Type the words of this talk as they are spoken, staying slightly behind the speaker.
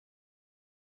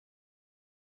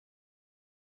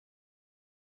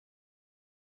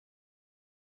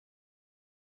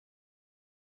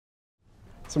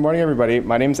So morning, everybody.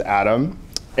 My name's Adam,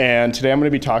 and today I'm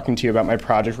going to be talking to you about my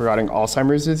project regarding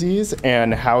Alzheimer's disease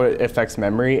and how it affects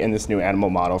memory in this new animal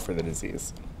model for the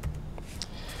disease.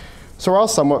 So we're all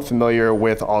somewhat familiar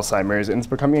with Alzheimer's, and it's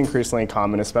becoming increasingly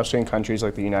common, especially in countries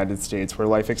like the United States, where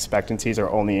life expectancies are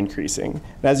only increasing.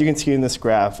 And as you can see in this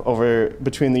graph,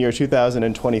 between the year 2000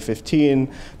 and 2015,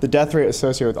 the death rate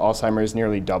associated with Alzheimer's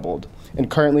nearly doubled.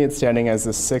 And currently it's standing as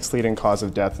the 6th leading cause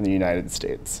of death in the United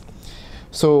States.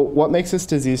 So what makes this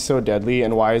disease so deadly,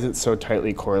 and why is it so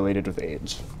tightly correlated with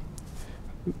age?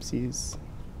 Oopsies.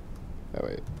 Oh,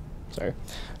 wait. Sorry.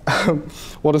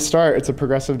 Well, to start, it's a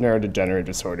progressive neurodegenerative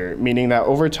disorder, meaning that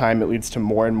over time it leads to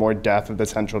more and more death of the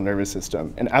central nervous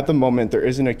system. And at the moment, there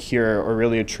isn't a cure or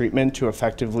really a treatment to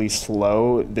effectively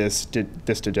slow this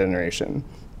degeneration.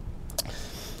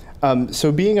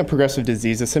 So being a progressive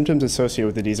disease, the symptoms associated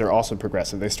with the disease are also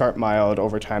progressive. They start mild,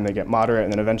 over time they get moderate,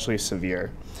 and then eventually severe.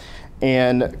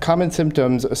 And common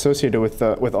symptoms associated with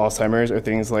Alzheimer's are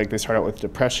things like they start out with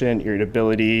depression,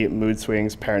 irritability, mood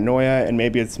swings, paranoia, and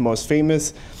maybe its most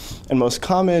famous and most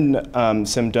common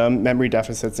symptom, memory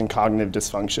deficits and cognitive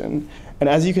dysfunction. And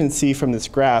as you can see from this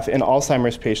graph, in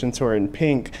Alzheimer's patients who are in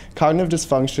pink, cognitive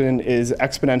dysfunction is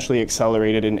exponentially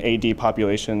accelerated in AD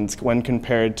populations when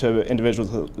compared to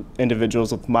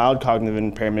individuals with mild cognitive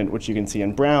impairment, which you can see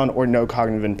in brown, or no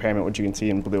cognitive impairment, which you can see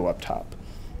in blue up top.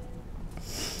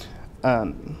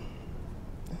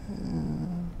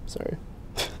 Sorry.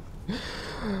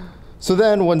 So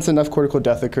then, once enough cortical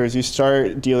death occurs, you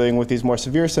start dealing with these more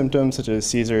severe symptoms, such as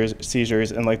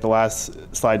seizures, and like the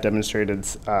last slide demonstrated,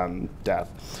 death.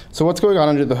 So what's going on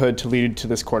under the hood to lead to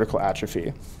this cortical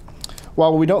atrophy?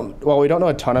 While we don't know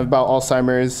a ton about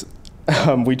Alzheimer's,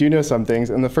 we do know some things.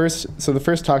 And the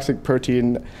first toxic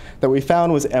protein that we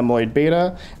found was amyloid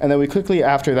beta, and then we quickly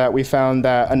after that we found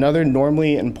that another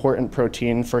normally important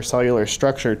protein for cellular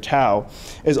structure, tau,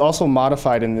 is also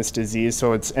modified in this disease,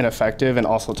 so it's ineffective and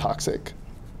also toxic.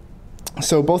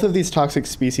 So both of these toxic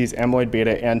species, amyloid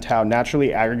beta and tau,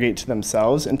 naturally aggregate to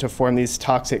themselves and to form these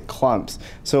toxic clumps.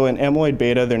 So in amyloid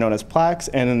beta, they're known as plaques,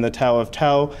 and in the tau of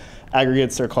tau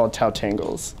aggregates, they're called tau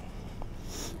tangles.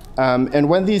 And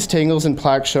when these tangles and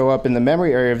plaques show up in the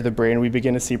memory area of the brain, we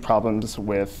begin to see problems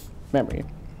with memory.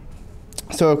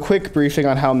 So a quick briefing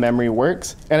on how memory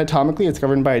works. Anatomically, it's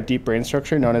governed by a deep brain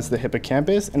structure known as the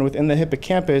hippocampus. And within the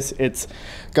hippocampus, it's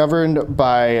governed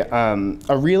by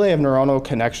a relay of neuronal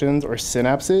connections, or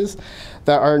synapses,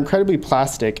 that are incredibly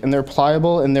plastic, and they're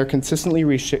pliable, and they're constantly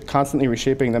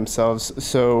reshaping themselves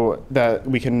so that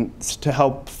to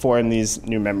help form these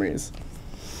new memories.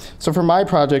 So for my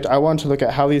project, I wanted to look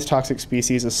at how these toxic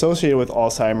species associated with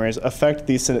Alzheimer's affect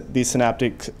these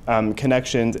synaptic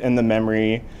connections in the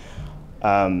memory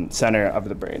center of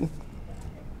the brain.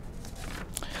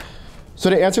 So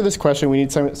to answer this question, we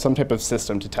need some type of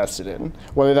system to test it in,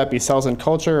 whether that be cells in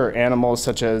culture or animals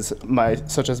such as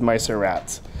mice or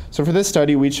rats. So for this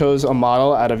study, we chose a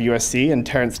model out of USC and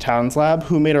Terrence Towns' lab,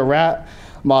 who made a rat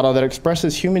model that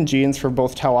expresses human genes for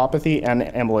both tauopathy and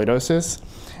amyloidosis.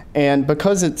 And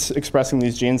because it's expressing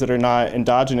these genes that are not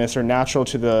endogenous or natural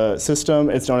to the system,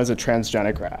 it's known as a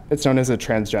transgenic rat. It's known as a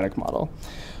transgenic model.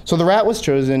 So the rat was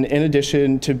chosen in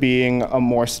addition to being a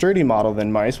more sturdy model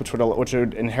than mice, which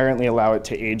would inherently allow it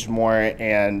to age more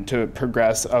and to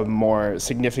progress a more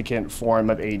significant form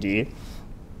of AD.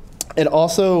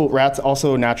 Rats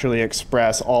also naturally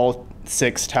express all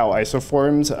six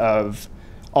isoforms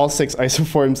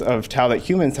of tau that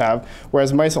humans have,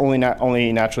 whereas mice only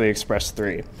naturally express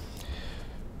 3.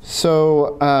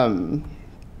 So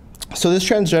this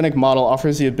transgenic model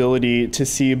offers the ability to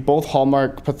see both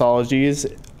hallmark pathologies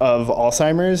of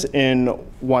Alzheimer's in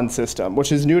one system,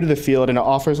 which is new to the field, and it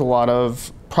offers a lot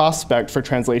of prospect for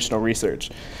translational research.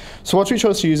 So once we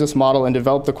chose to use this model and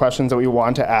develop the questions that we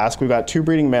want to ask, we got 2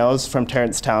 breeding males from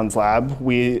Terrence Towns' lab.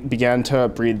 We began to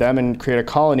breed them and create a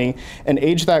colony and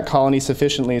age that colony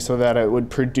sufficiently so that it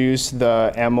would produce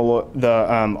the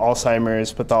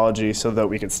Alzheimer's pathology so that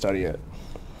we could study it.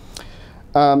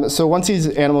 So once these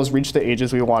animals reached the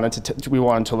ages we wanted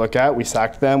to look at, we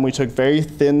sacked them. We took very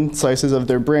thin slices of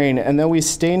their brain, and then we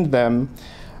stained them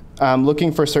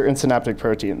looking for certain synaptic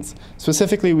proteins.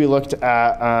 Specifically, we looked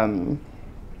at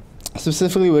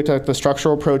the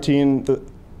structural protein,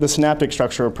 the synaptic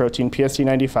structural protein,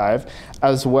 PSD95,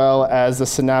 as well as the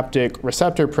synaptic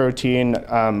receptor protein,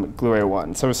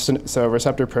 GluA1. So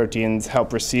receptor proteins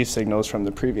help receive signals from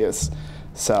the previous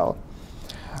cell.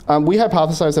 We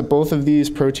hypothesized that both of these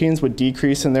proteins would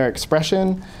decrease in their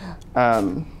expression,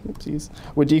 as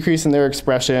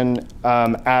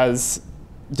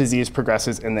disease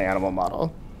progresses in the animal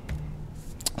model.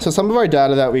 So some of our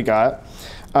data that we got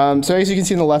So as you can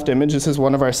see in the left image, this is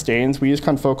one of our stains. We use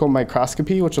confocal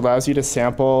microscopy, which allows you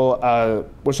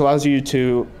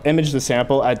to image the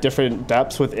sample at different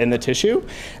depths within the tissue,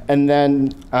 and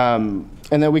then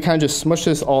we kind of just smush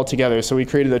this all together. So we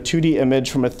created a 2D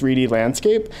image from a 3D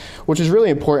landscape, which is really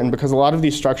important because a lot of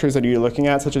these structures that you're looking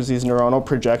at, such as these neuronal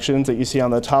projections that you see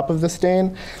on the top of the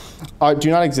stain, do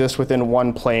not exist within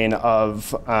one plane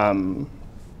of the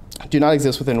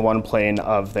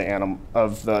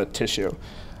tissue.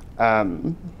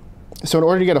 So in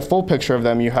order to get a full picture of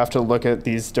them, you have to look at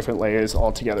these different layers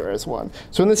all together as one.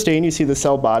 So in the stain, you see the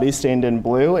cell body stained in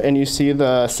blue, and you see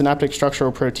the synaptic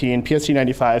structural protein,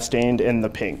 PSD95, stained in the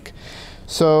pink.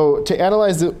 So to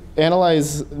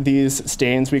analyze these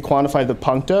stains, we quantify the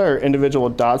puncta, or individual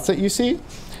dots that you see,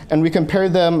 and we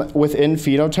compared them within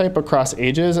phenotype across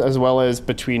ages as well as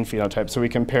between phenotypes. So we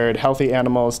compared healthy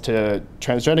animals to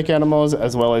transgenic animals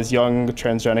as well as young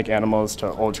transgenic animals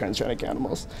to old transgenic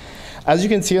animals. As you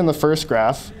can see in the first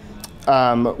graph,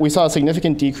 we saw a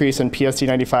significant decrease in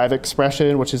PSD95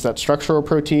 expression, which is that structural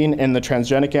protein, in the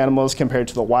transgenic animals compared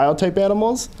to the wild type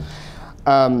animals.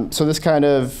 So this kind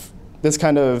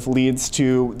of leads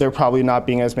to there probably not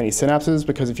being as many synapses,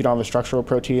 because if you don't have a structural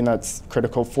protein that's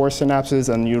critical for synapses,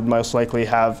 then you'd most likely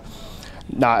have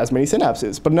not as many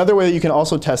synapses. But another way that you can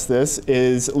also test this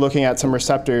is looking at some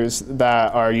receptors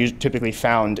that are typically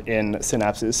found in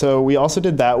synapses. So we also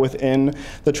did that within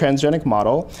the transgenic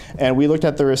model, and we looked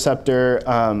at the receptor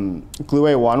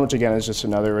GluA1, which again is just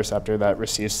another receptor that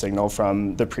receives signal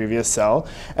from the previous cell.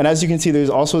 And as you can see, there's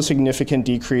also a significant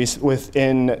decrease from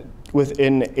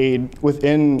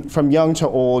young to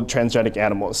old transgenic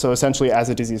animals. So essentially, as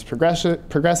the disease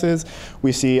progresses,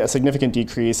 we see a significant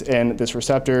decrease in this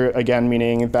receptor, again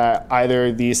meaning that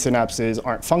either these synapses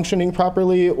aren't functioning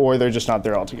properly or they're just not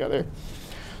there altogether.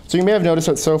 So you may have noticed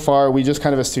that so far we just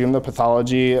kind of assumed the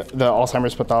pathology, the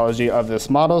Alzheimer's pathology of this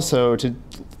model. So to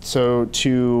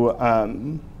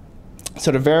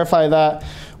verify that,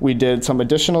 we did some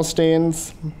additional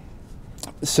stains.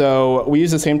 So we use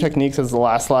the same techniques as the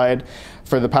last slide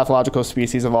for the pathological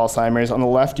species of Alzheimer's. On the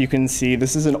left, you can see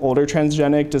this is an older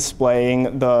transgenic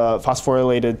displaying the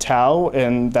phosphorylated tau,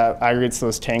 and that aggregates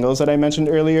those tangles that I mentioned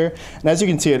earlier. And as you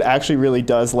can see, it actually really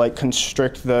does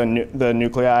constrict the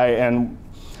nuclei and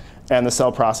the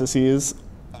cell processes.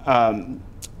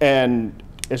 And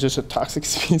it's just a toxic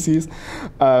species.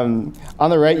 On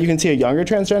the right, you can see a younger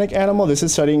transgenic animal. This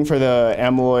is studying for the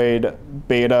amyloid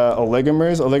beta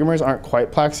oligomers. Oligomers aren't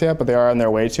quite plaques yet, but they are on their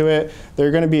way to it.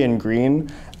 They're going to be in green.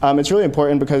 It's really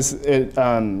important because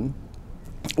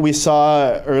we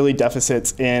saw early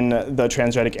deficits in the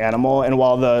transgenic animal, and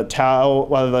while the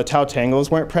tau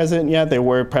tangles weren't present yet, they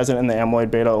were present in the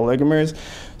amyloid beta oligomers,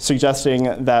 suggesting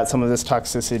that some of this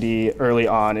toxicity early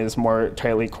on is more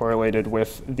tightly correlated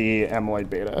with the amyloid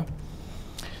beta.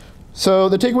 So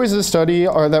the takeaways of the study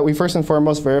are that we first and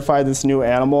foremost verified this new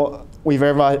animal. We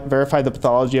verified the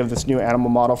pathology of this new animal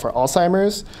model for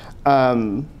Alzheimer's,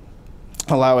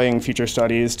 allowing future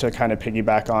studies to kind of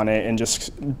piggyback on it and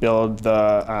just build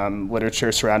the literature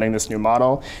surrounding this new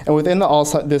model. And within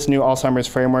this new Alzheimer's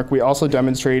framework, we also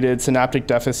demonstrated synaptic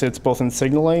deficits both in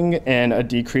signaling and a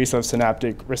decrease of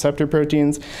synaptic receptor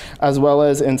proteins, as well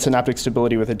as in synaptic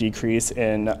stability with a decrease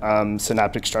in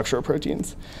synaptic structural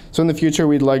proteins. So in the future,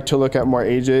 we'd like to look at more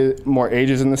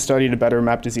ages in the study to better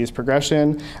map disease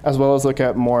progression, as well as look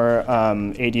at more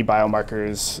AD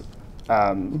biomarkers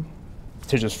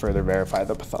to just further verify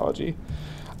the pathology.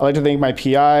 I'd like to thank my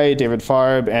PI, David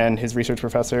Farb, and his research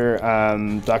professor,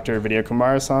 Dr. Vidya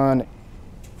Kumarasan.